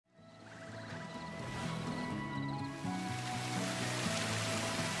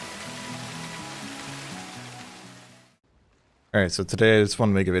Alright, so today I just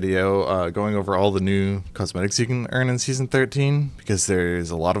want to make a video going over all the new cosmetics you can earn in Season 13, because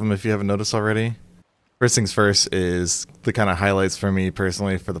there's a lot of them if you haven't noticed already. First things first is the kind of highlights for me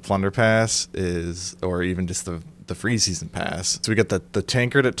personally for the Plunder Pass is, or even just the free Season Pass. So we got the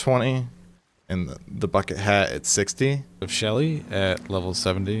Tankard at 20, and the Bucket Hat at 60. Of Shelly at level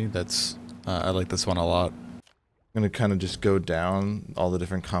 70, I like this one a lot. I'm going to kind of just go down all the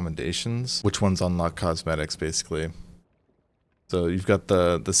different commendations, which ones unlock cosmetics basically. So you've got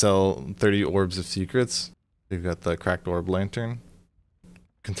the sell 30 Orbs of Secrets. You've got the Cracked Orb Lantern.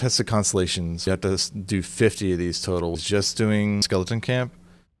 Contested Constellations. You have to do 50 of these total. Just doing Skeleton Camp.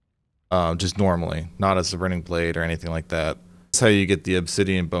 Just normally. Not as the Burning Blade or anything like that. That's how you get the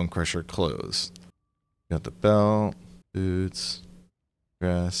Obsidian Bone Crusher clothes. You got the belt, boots,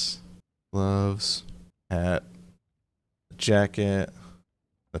 dress, gloves, hat, jacket,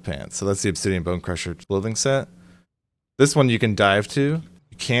 the pants. So that's the Obsidian Bone Crusher clothing set. This one you can dive to.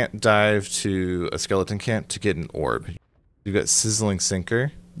 You can't dive to a Skeleton Camp to get an orb. You got Sizzling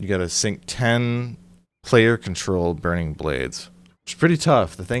Sinker. You gotta sink 10 player controlled Burning Blades. It's pretty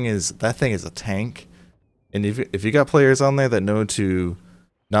tough. The thing is, that thing is a tank. And if you got players on there that know to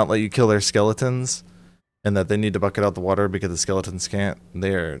not let you kill their skeletons, and that they need to bucket out the water because the skeletons can't,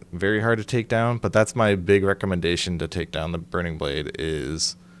 they are very hard to take down. But that's my big recommendation to take down the Burning Blade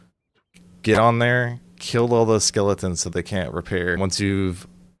is get on there, kill all those skeletons so they can't repair. Once you've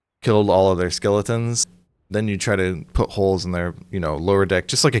killed all of their skeletons, then you try to put holes in their, lower deck,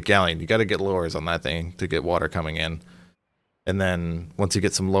 just like a galleon. You got to get lowers on that thing to get water coming in. And then once you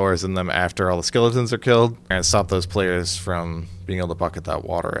get some lowers in them after all the skeletons are killed, and stop those players from being able to bucket that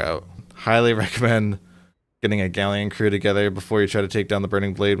water out. Highly recommend getting a galleon crew together before you try to take down the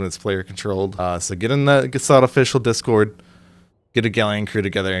Burning Blade when it's player controlled. So get in the Gesalt official Discord, get a galleon crew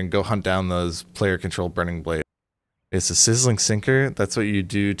together, and go hunt down those player controlled Burning Blade. It's a Sizzling Sinker. That's what you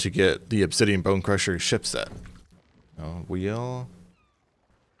do to get the Obsidian Bone Crusher ship set. Wheel,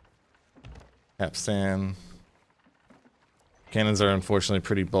 capstan. Cannons are unfortunately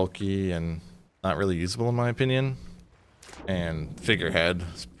pretty bulky and not really usable in my opinion. And figurehead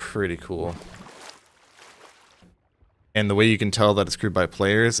is pretty cool. And the way you can tell that it's crewed by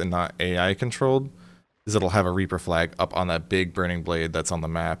players and not AI controlled is it'll have a Reaper flag up on that big Burning Blade that's on the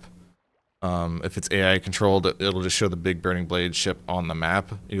map. If it's AI controlled, it'll just show the big Burning Blade ship on the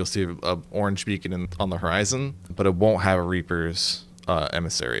map. You'll see an orange beacon on the horizon, but it won't have a Reaper's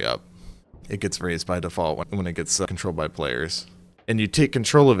emissary up. It gets raised by default when it gets controlled by players. And you take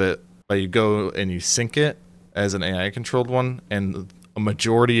control of it by you go and you sync it as an AI controlled one, and a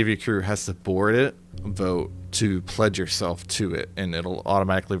majority of your crew has to board it, vote to pledge yourself to it, and it'll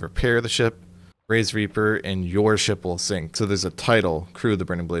automatically repair the ship, raise Reaper, and your ship will sink. So there's a title, Crew of the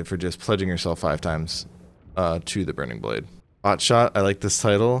Burning Blade, for just pledging yourself 5 times to the Burning Blade. Hot Shot, I like this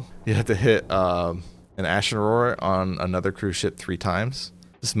title. You have to hit an Ashen Roar on another cruise ship 3 times.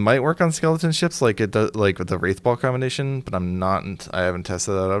 This might work on skeleton ships like it does, like with the Wraith Ball combination, but I haven't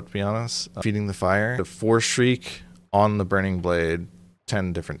tested that out to be honest. Feeding the Fire. The Force Shriek on the Burning Blade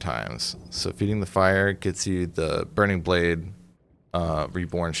 10 different times. So Feeding the Fire gets you the Burning Blade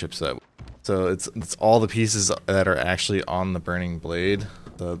Reborn ship set. So it's all the pieces that are actually on the Burning Blade.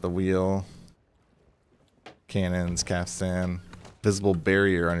 The wheel, cannons, capstan, visible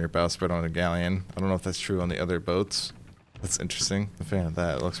barrier on your bowsprit on a galleon. I don't know if that's true on the other boats. That's interesting. I'm a fan of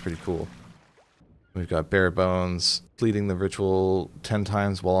that. It looks pretty cool. We've got Bare Bones, completing the ritual 10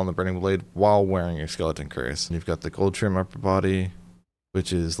 times while on the Burning Blade while wearing your Skeleton Curse. And you've got the Gold Trim upper body,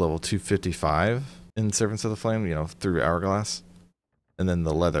 which is level 255 in Servants of the Flame, through Hourglass. And then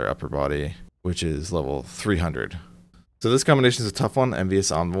the Leather upper body, which is level 300. So this combination is a tough one,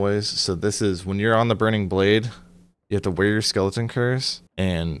 Envious Envoys. So this is when you're on the Burning Blade, you have to wear your Skeleton Curse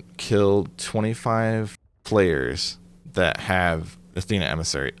and kill 25 players that have Athena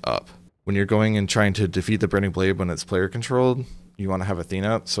Emissary up. When you're going and trying to defeat the Burning Blade when it's player controlled, you want to have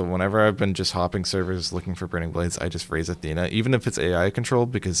Athena up. So whenever I've been just hopping servers looking for Burning Blades, I just raise Athena, even if it's AI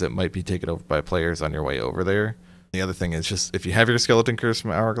controlled, because it might be taken over by players on your way over there. The other thing is just, if you have your Skeleton Curse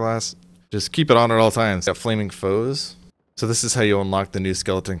from Hourglass, just keep it on at all times. Got Flaming Foes. So this is how you unlock the new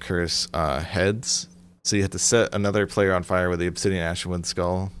Skeleton Curse heads. So you have to set another player on fire with the Obsidian Ashenwind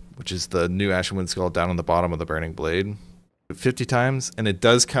Skull, which is the new Ashenwind Skull down on the bottom of the Burning Blade. 50 times, and it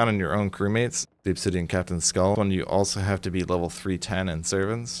does count on your own crewmates. The Obsidian Captain's Skull. One you also have to be level 310 in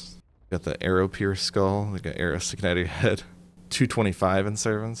Servants. Got the Arrow Pierce Skull, like an arrow sticking out of your head. 225 in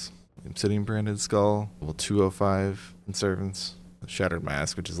Servants. Obsidian Branded Skull, level 205 in Servants. The Shattered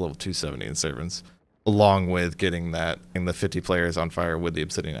Mask, which is level 270 in Servants. Along with getting the 50 players on fire with the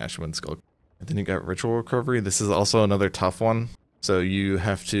Obsidian Ashenwind Skull. And then you got Ritual Recovery. This is also another tough one. So you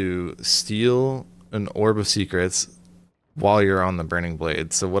have to steal an Orb of Secrets while you're on the Burning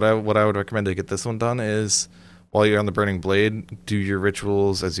Blade. So what I would recommend to get this one done is, while you're on the Burning Blade, do your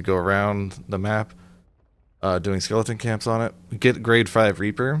rituals as you go around the map, doing skeleton camps on it. Get grade 5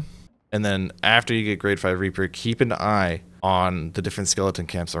 Reaper, and then after you get grade 5 Reaper, keep an eye on the different skeleton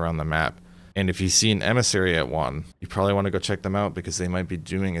camps around the map. And if you see an emissary at one, you probably want to go check them out because they might be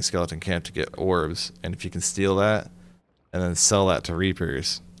doing a skeleton camp to get orbs. And if you can steal that and then sell that to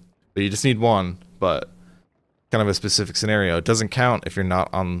Reapers, but you just need one, but kind of a specific scenario. It doesn't count if you're not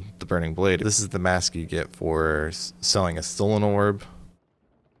on the Burning Blade. This is the mask you get for selling a stolen orb.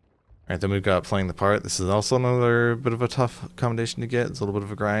 Alright, then we've got Playing the Part. This is also another bit of a tough commendation to get. It's a little bit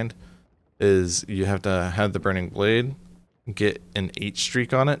of a grind. Is you have to have the Burning Blade, get an 8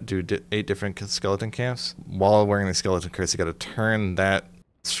 streak on it, do 8 different skeleton camps. While wearing the skeleton curse, you got to turn that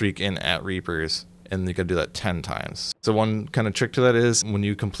streak in at Reapers, and you got to do that 10 times. So one kind of trick to that is when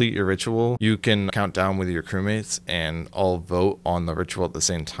you complete your ritual, you can count down with your crewmates and all vote on the ritual at the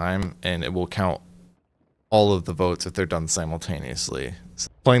same time, and it will count all of the votes if they're done simultaneously. So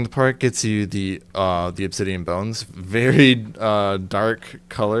Playing the Part gets you the Obsidian Bones. Very dark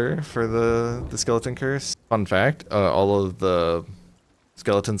color for the skeleton curse. Fun fact, all of the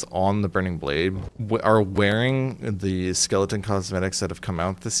skeletons on the Burning Blade are wearing the skeleton cosmetics that have come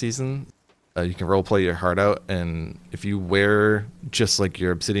out this season. You can roleplay your heart out, and if you wear just like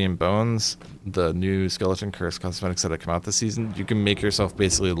your Obsidian Bones, the new skeleton curse cosmetics that have come out this season, you can make yourself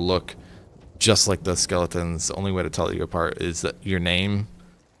basically look just like the skeletons. The only way to tell you apart is that your name,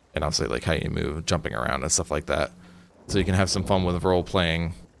 and obviously like how you move, jumping around and stuff like that. So you can have some fun with role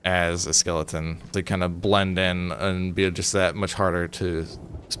playing as a skeleton to kind of blend in and be just that much harder to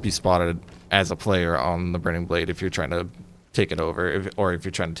be spotted as a player on the Burning Blade if you're trying to take it over, or if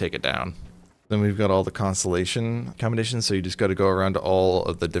you're trying to take it down. Then we've got all the constellation combinations, so you just got to go around to all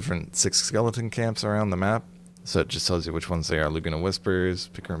of the different 6 skeleton camps around the map. So it just tells you which ones they are: Laguna Whispers,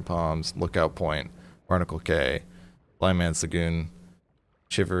 Pickering Palms, Lookout Point, Barnacle Cay, Blind Man's Lagoon,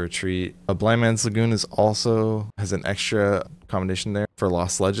 Shiver Retreat. A Blind Man's Lagoon also has an extra combination there for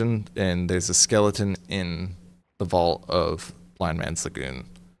Lost Legend, and there's a skeleton in the vault of Blind Man's Lagoon,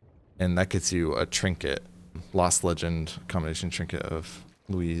 and that gets you a trinket, Lost Legend combination trinket of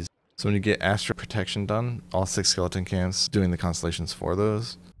Louise. So when you get Astral Protection done, all 6 skeleton camps doing the constellations for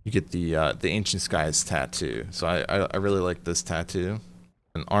those, you get the Ancient Skies tattoo. So I really like this tattoo.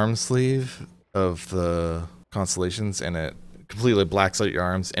 An arm sleeve of the constellations, and it completely blacks out your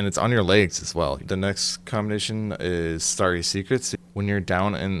arms, and it's on your legs as well. The next combination is Starry Secrets. When you're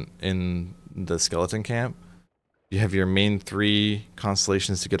down in the skeleton camp, you have your main 3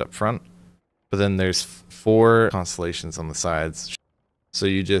 constellations to get up front, but then there's 4 constellations on the sides. So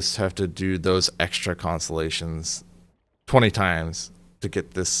you just have to do those extra constellations 20 times to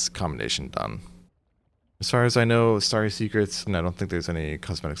get this combination done. As far as I know, Starry Secrets, and I don't think there's any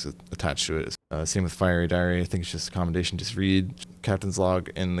cosmetics attached to it. Same with Fiery Diary. I think it's just a combination. Just read Captain's Log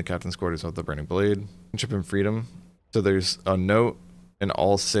in the Captain's Quarters of the Burning Blade. Friendship and Freedom. So there's a note in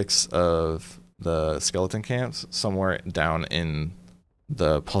all 6 of the skeleton camps somewhere down in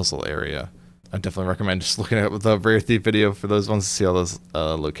the puzzle area. I definitely recommend just looking at the Rare Thief video for those ones to see all those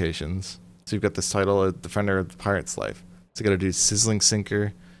locations. So you've got this title, Defender of the Pirate's Life. So you got to do Sizzling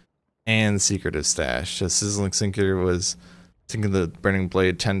Sinker and Secretive Stash. So Sizzling Sinker was sinking the Burning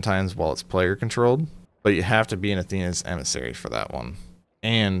Blade 10 times while it's player controlled, but you have to be an Athena's emissary for that one.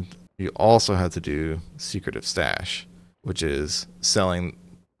 And you also have to do Secretive Stash, which is selling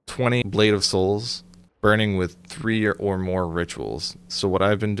 20 Blade of Souls, burning with 3 or more rituals. So what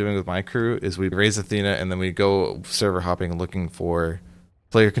I've been doing with my crew is we raise Athena, and then we go server hopping looking for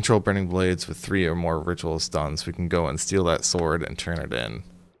player control burning blades with 3 or more rituals done, so we can go and steal that sword and turn it in.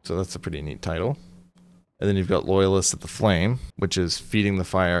 So that's a pretty neat title. And then you've got Loyalist at the Flame, which is feeding the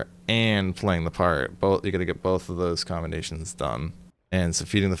fire and playing the part. Both, you got to get both of those combinations done. And so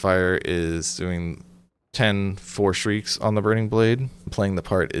feeding the fire is doing 10 4 streaks on the burning blade. Playing the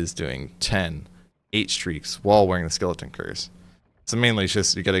part is doing 10 8 streaks while wearing the skeleton curse. So mainly it's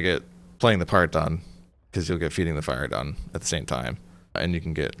just you got to get playing the part done, because you'll get feeding the fire done at the same time. And you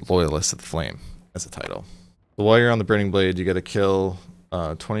can get Loyalist at the Flame as a title. So while you're on the Burning Blade, you got to kill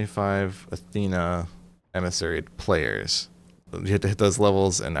 25 Athena emissary players. You have to hit those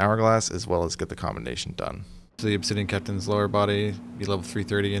levels in Hourglass as well as get the combination done. So the Obsidian Captain's lower body, be level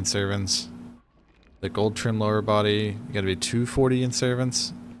 330 in Servants. The Gold Trim lower body, you got to be 240 in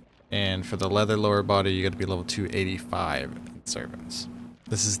Servants. And for the Leather lower body, you got to be level 285 in Servants.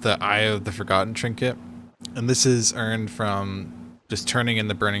 This is the Eye of the Forgotten trinket, and this is earned from just turning in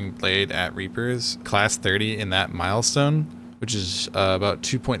the Burning Blade at Reapers, class 30 in that milestone, which is about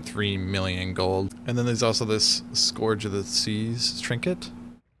 2.3 million gold. And then there's also this Scourge of the Seas trinket,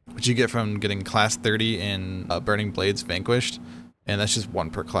 which you get from getting class 30 in Burning Blades Vanquished, and that's just 1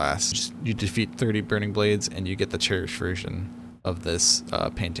 per class. You defeat 30 Burning Blades and you get the cherished version of this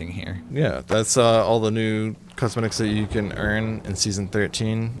painting here. Yeah, that's all the new cosmetics that you can earn in Season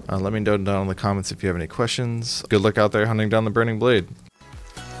 13. Let me know down in the comments if you have any questions. Good luck out there hunting down the Burning Blade.